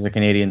sympathize as a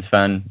Canadiens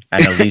fan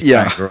and a Leafs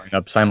fan growing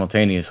up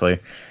simultaneously.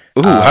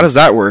 Ooh, how does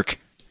that work?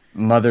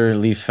 Mother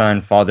Leafs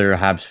fan, father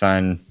Habs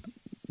fan,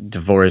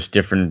 divorced,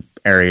 different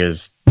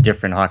areas,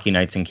 different hockey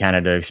nights in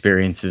Canada,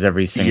 experiences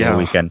every single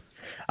weekend.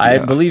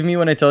 Believe me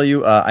when I tell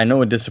you, I know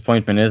what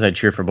disappointment is. I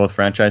cheer for both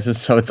franchises,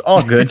 so it's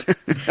all good.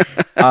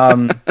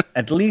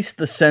 At least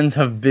the Sens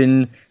have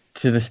been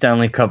to the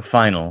Stanley Cup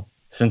final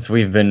since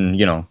we've been,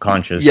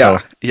 conscious. Yeah,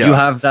 so you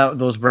have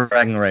those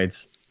bragging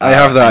rights. I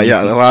have that.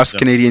 Yeah, the last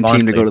Canadian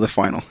team to go to the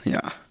final.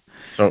 Yeah.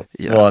 So,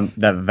 well,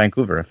 that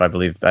Vancouver, if I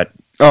believe that.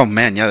 Oh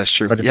man, yeah, that's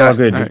true. But it's all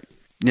good. All right.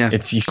 Yeah,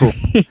 it's cool.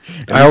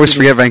 I always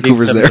forget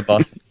Vancouver's there.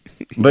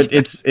 But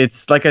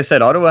it's like I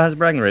said, Ottawa has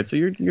bragging rights, so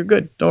you're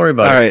good. Don't worry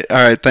about it.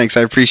 All right. Thanks,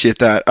 I appreciate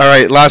that. All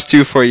right, last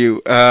two for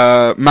you.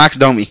 Max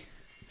Domi.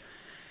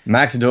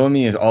 Max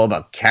Domi is all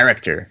about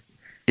character.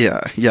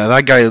 Yeah,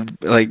 that guy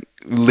like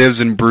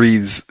lives and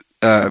breathes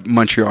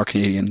Montreal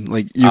Canadian.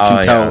 Like you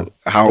can tell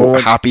how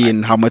happy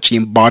and how much he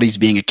embodies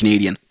being a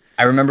Canadian.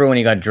 I remember when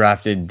he got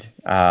drafted,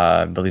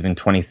 I believe in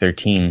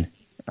 2013.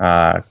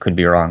 Could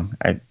be wrong,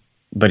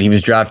 but he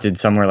was drafted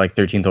somewhere like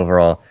 13th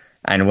overall.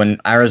 And when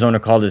Arizona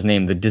called his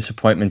name, the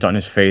disappointment on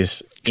his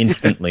face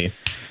instantly it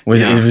was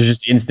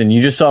just instant.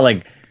 You just saw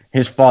like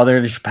his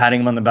father just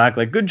patting him on the back,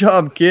 like "Good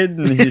job, kid,"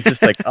 and he's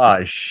just like,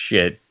 "Oh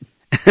shit."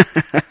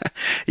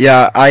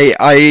 Yeah,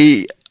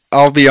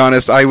 I'll be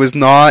honest. I was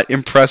not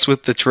impressed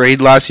with the trade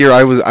last year.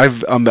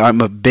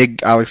 I'm a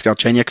big Alex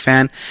Galchenyuk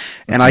fan,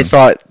 and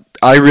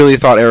I really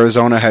thought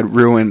Arizona had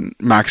ruined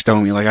Max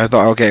Domi. Like I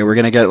thought, okay, we're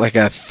gonna get like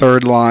a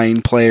third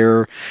line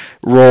player,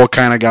 role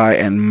kind of guy,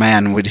 and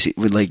man,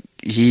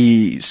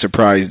 he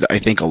surprised I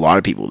think a lot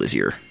of people this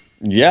year.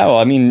 Yeah, well,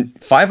 I mean,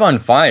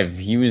 5-on-5,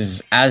 he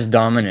was as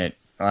dominant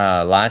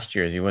last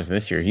year as he was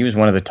this year. He was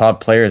one of the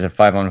top players at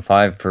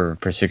 5-on-5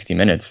 per 60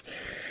 minutes.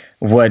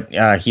 What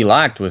he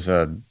lacked was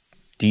a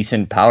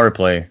decent power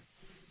play,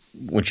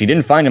 which he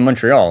didn't find in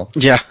Montreal.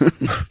 Yeah,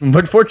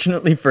 but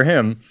fortunately for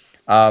him,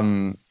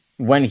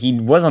 when he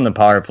was on the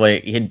power play,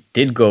 it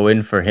did go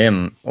in for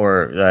him.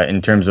 Or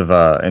in terms of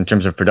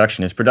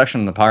production, his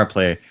production on the power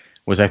play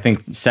was, I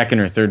think, second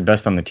or third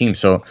best on the team.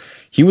 So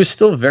he was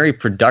still very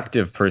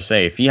productive per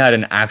se. If he had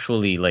an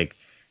actually like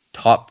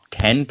top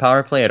 10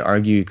 power play, I'd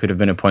argue he could have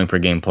been a point per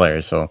game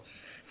player. So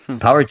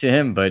power to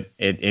him, but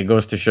it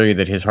goes to show you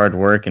that his hard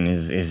work and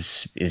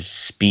his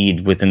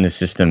speed within the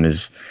system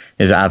is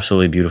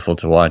absolutely beautiful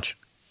to watch.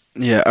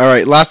 Yeah. All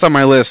right. Last on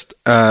my list,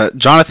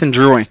 Jonathan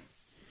Drouin.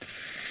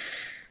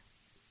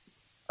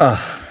 Yeah,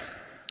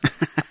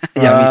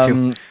 me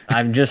too.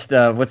 I'm just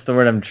what's the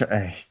word I'm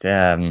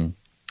trying?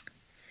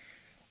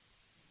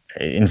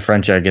 In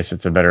French, I guess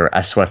it's a better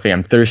assoiffé.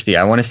 I'm thirsty.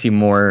 I want to see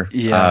more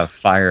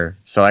fire.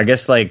 So I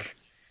guess like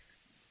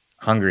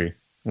hungry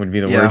would be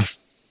the word.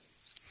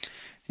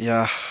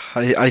 Yeah,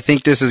 I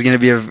think this is going to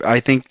be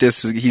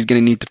he's going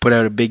to need to put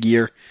out a big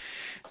year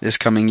this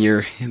coming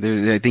year.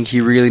 I think he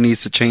really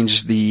needs to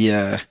change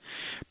the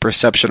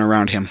perception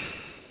around him.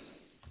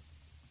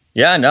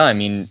 Yeah, no, I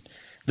mean,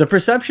 the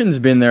perception's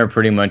been there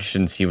pretty much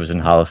since he was in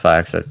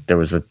Halifax. That there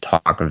was a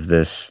talk of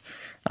this.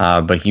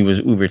 But he was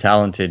uber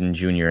talented in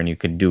junior, and he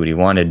could do what he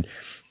wanted.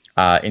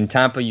 In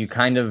Tampa, you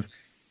kind of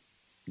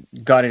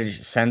got a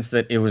sense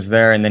that it was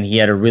there, and then he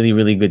had a really,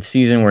 really good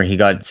season where he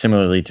got,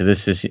 similarly to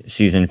this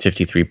season,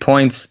 53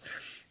 points.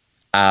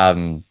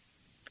 And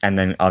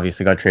then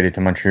obviously got traded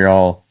to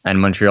Montreal,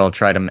 and Montreal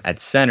tried him at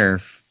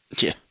center.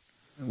 Yeah.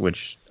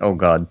 Which, oh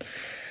God.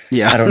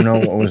 Yeah. I don't know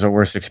what was a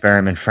worse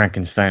experiment,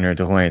 Frankenstein or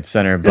Drouin at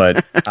center,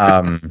 but...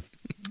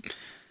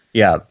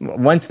 yeah,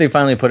 once they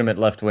finally put him at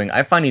left wing,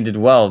 I find he did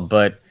well,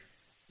 but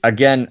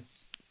again,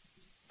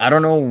 I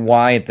don't know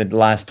why at the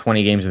last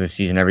 20 games of the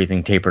season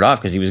everything tapered off,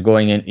 because he was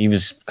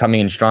coming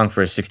in strong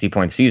for a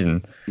 60-point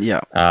season. Yeah.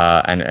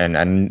 And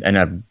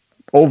a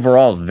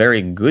overall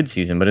very good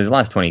season, but his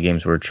last 20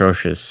 games were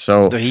atrocious.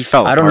 So he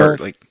fell apart.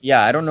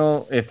 I don't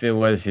know if it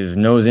was his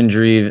nose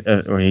injury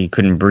or he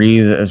couldn't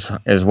breathe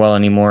as well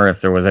anymore, if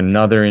there was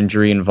another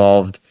injury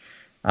involved.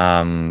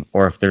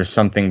 Or if there's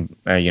something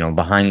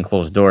behind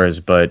closed doors,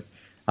 but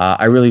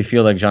I really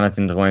feel like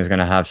Jonathan Drouin is going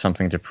to have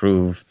something to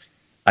prove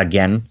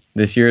again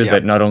this year. Yeah.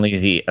 That not only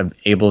is he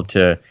able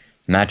to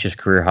match his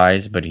career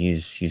highs, but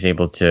he's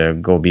able to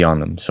go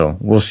beyond them. So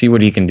we'll see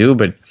what he can do.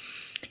 But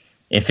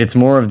if it's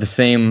more of the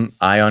same,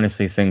 I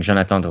honestly think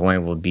Jonathan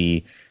Drouin will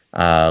be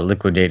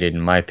liquidated, in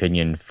my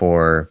opinion,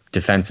 for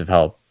defensive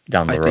help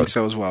down the road. I think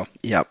so as well.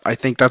 Yeah, I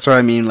think that's what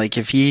I mean. Like,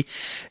 if he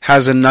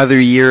has another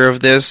year of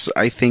this,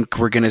 I think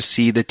we're going to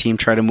see the team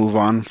try to move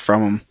on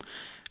from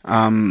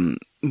him.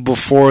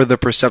 Before the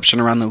perception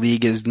around the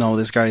league is, no,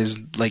 this guy is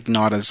like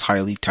not as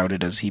highly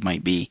touted as he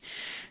might be.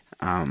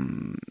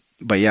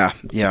 But yeah,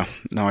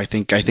 no, I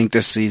think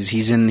this is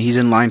he's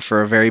in line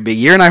for a very big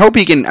year, and I hope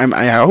he can.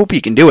 I hope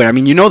he can do it. I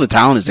mean, the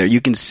talent is there.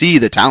 You can see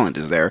the talent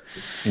is there.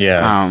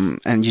 Yeah.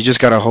 And you just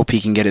gotta hope he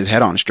can get his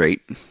head on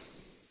straight.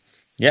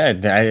 Yeah,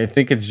 I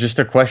think it's just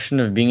a question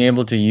of being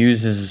able to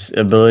use his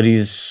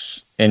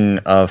abilities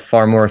in a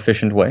far more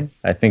efficient way.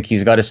 I think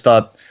he's got to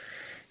stop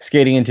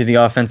skating into the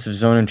offensive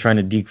zone and trying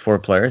to deke for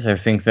players. I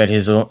think that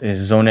his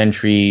zone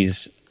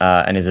entries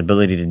and his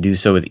ability to do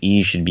so with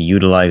ease should be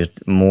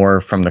utilized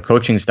more from the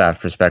coaching staff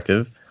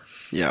perspective.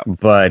 Yeah.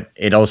 But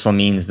it also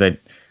means that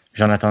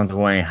Jonathan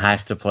Drouin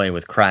has to play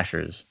with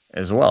crashers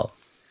as well.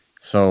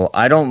 So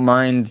I don't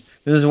mind.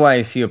 This is why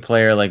I see a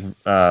player like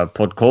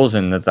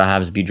Podkolzin that the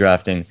Habs be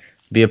drafting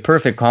be a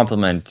perfect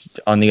complement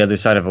on the other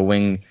side of a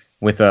wing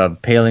with a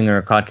Paling or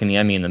a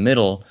Kotkaniemi in the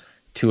middle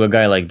to a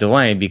guy like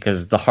Drouin,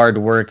 because the hard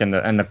work and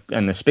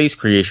the space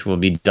creation will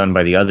be done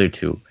by the other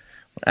two.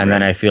 And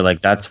then I feel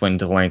like that's when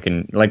Drouin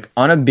can, like,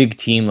 on a big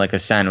team like a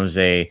San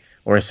Jose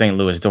or a St.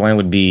 Louis, Drouin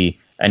would be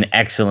an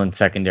excellent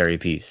secondary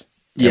piece.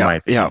 Yeah.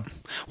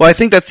 Well, I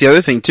think that's the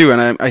other thing too,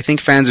 and I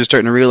think fans are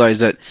starting to realize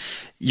that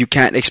you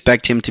can't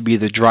expect him to be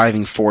the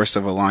driving force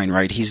of a line,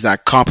 right? He's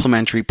that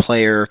complementary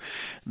player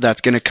that's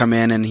going to come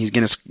in and he's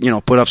going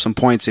to, put up some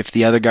points if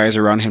the other guys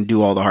around him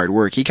do all the hard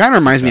work. He kind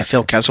of reminds me of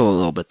Phil Kessel a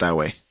little bit that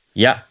way.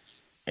 Yeah,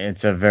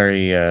 it's a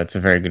very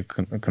good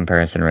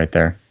comparison right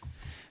there.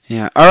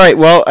 Yeah. All right.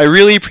 Well, I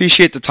really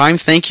appreciate the time.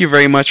 Thank you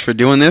very much for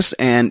doing this.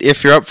 And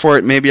if you're up for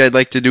it, maybe I'd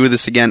like to do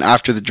this again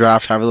after the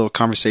draft, have a little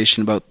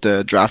conversation about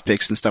the draft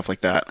picks and stuff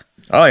like that.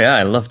 Oh, yeah.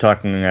 I love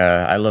talking.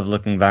 I love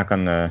looking back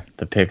on the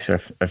picks a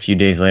few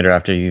days later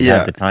after you've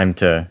had the time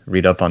to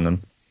read up on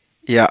them.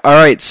 Yeah. All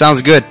right.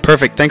 Sounds good.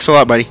 Perfect. Thanks a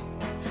lot, buddy.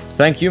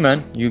 Thank you,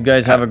 man. You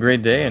guys have a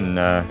great day, and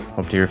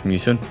hope to hear from you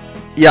soon.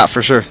 Yeah,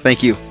 for sure.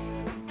 Thank you.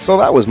 So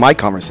that was my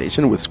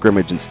conversation with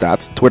Scrimmage and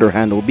Stats, Twitter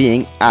handle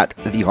being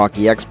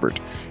 @TheHockeyExpert,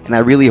 and I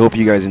really hope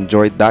you guys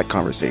enjoyed that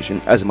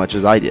conversation as much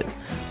as I did.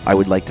 I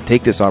would like to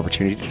take this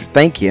opportunity to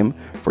thank him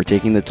for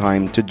taking the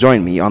time to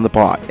join me on the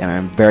pod, and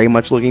I'm very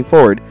much looking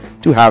forward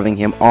to having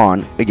him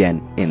on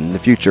again in the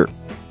future.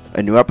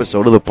 A new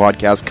episode of the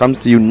podcast comes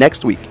to you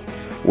next week,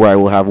 where I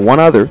will have one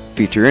other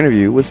feature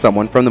interview with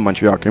someone from the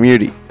Montreal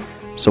community.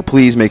 So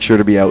please make sure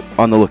to be out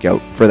on the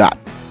lookout for that.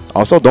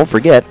 Also, don't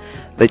forget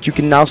that you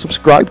can now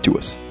subscribe to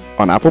us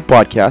on Apple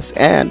Podcasts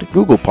and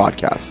Google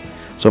Podcasts.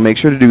 So make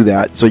sure to do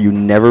that so you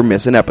never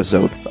miss an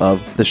episode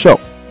of the show.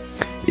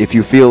 If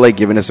you feel like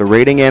giving us a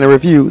rating and a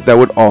review, that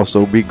would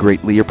also be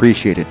greatly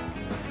appreciated.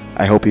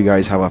 I hope you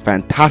guys have a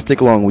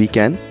fantastic long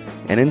weekend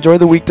and enjoy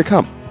the week to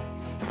come.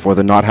 For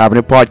the Not Having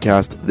It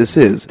podcast, this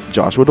is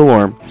Joshua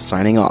DeLorme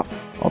signing off.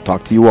 I'll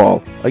talk to you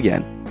all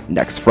again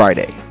next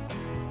Friday.